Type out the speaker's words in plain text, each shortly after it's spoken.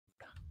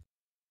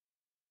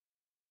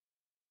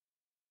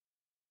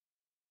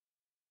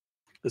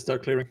Let's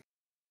start clearing.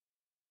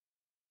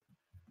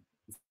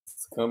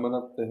 It's coming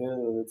up the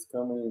hill. It's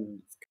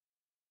coming.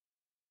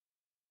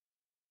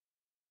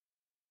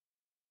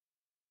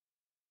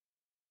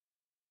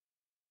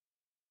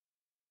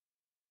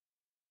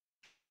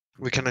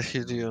 We cannot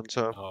heal you on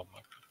top. Oh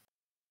my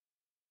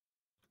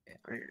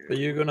god. Are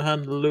you gonna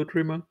handle loot,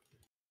 Remo?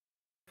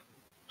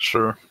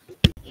 Sure.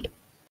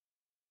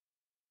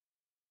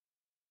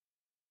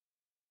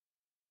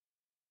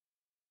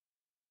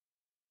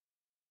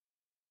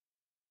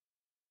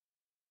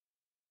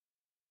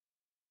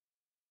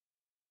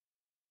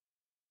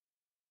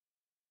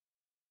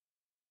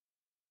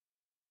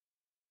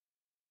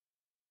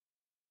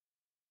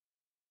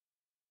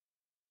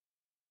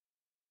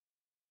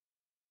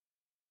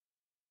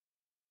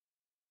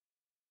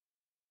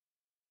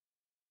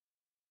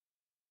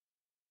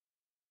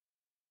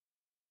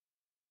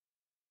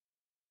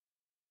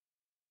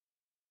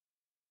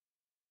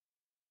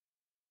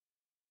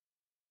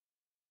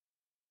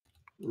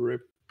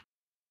 Rip.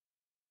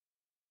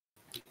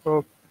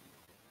 Oh.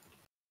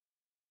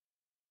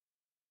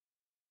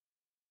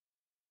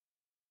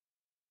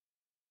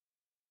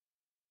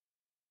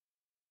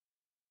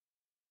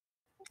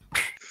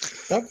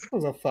 That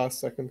was a fast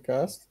second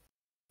cast.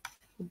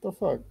 What the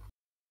fuck?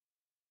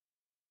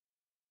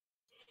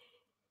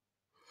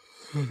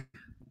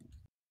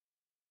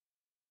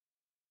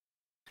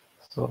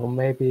 So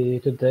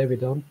maybe today we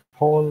don't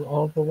haul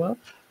all the web?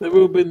 There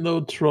will be no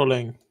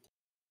trolling.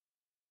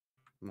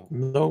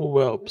 No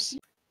whelps.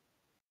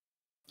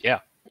 Yeah.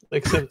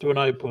 Except when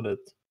I put it.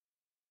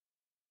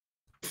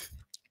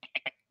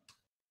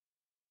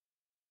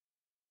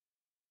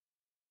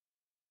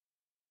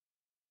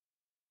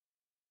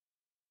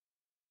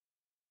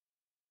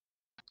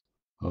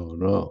 Oh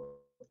no.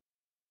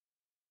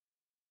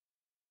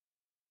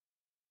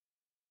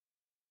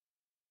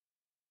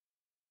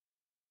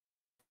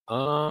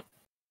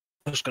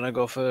 Who's gonna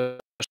go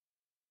first?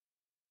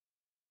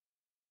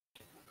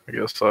 I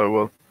guess I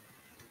will.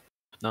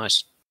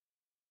 Nice.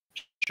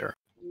 Sure.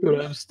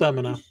 Good, I have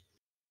stamina.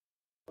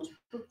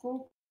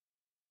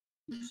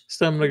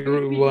 Stamina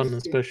group 1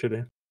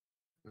 especially.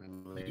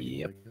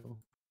 Yep.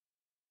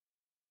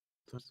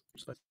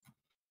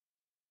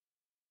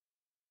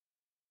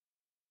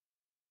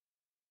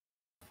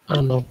 I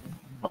don't know.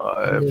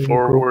 My Group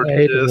forward key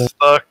 8 is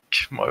stuck.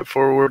 My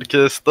forward key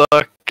is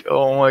stuck.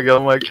 Oh my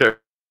god, my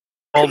character.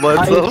 All by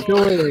How itself. you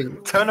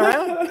doing? Turn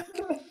around.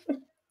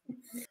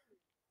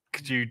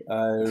 Could you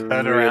I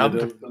turn really around?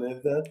 don't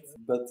believe that,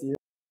 but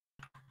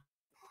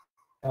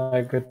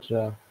yeah. Good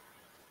job.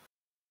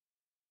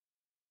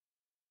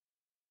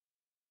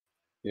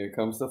 Here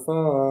comes the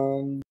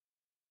fun.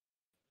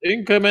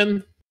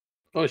 Incoming!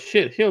 Oh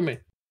shit, heal me.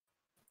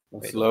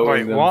 I'm slowing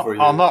Wait, them what? for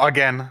you. Oh, not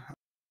again.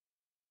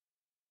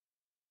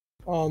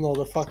 Oh no,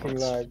 the fucking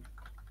lag.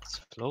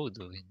 What's Flo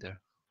doing there?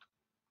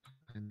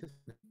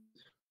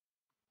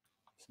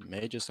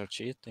 Mages are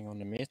cheating on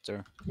the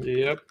meter.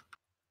 Yep.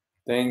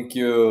 Thank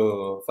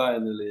you.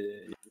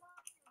 Finally.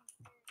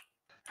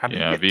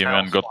 Yeah,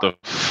 V-Man got the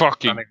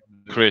fucking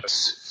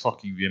crits.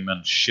 Fucking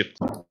V-Man shit.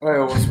 I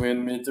always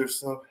win meters,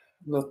 so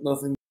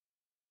nothing.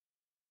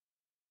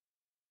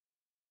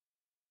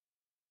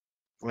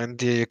 When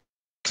do you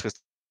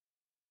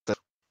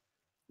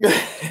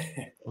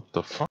What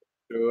the fuck?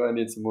 True, I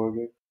need some more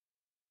game.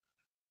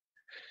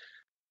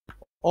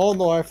 Oh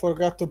no, I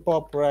forgot to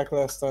pop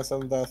recklessness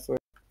and death ray.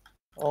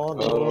 Oh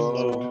no.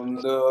 Oh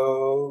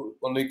no.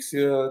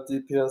 Onyxia,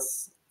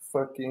 DPS,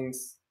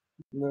 fuckings.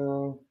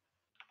 No.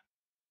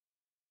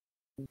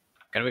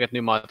 Can we get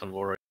new might on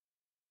Warrior?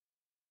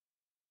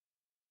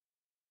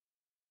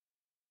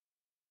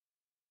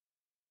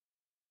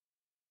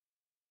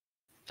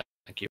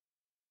 Thank you.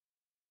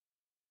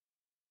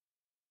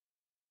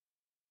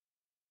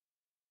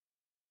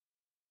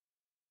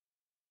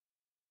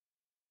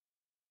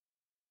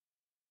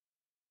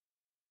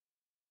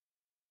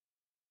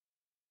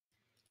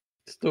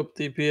 Stop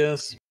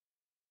DPS.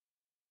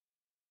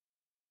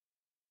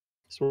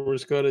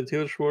 Swords got it,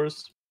 heal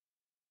Swords.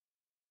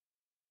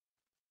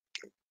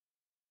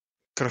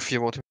 Got a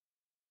few more.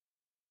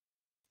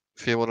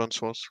 Few more on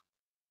swords.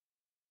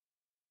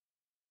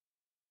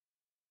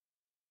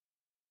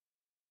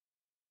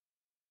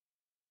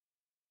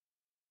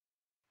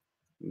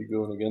 You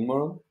going again,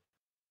 Moron?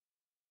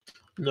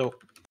 No.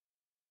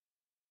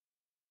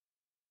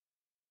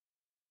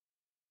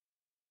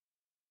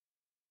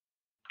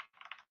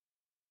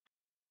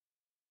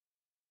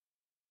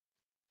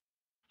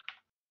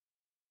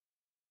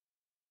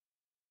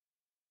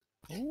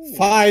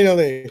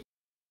 Finally!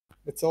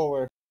 It's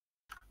over.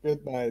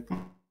 Good night.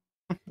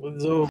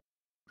 Let's go.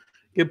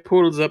 Get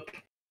pulls up.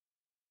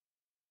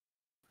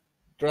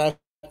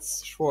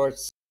 Drats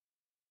Schwartz.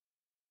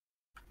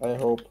 I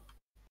hope.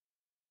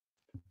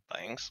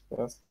 Thanks.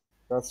 Yes,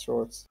 that's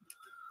Schwartz.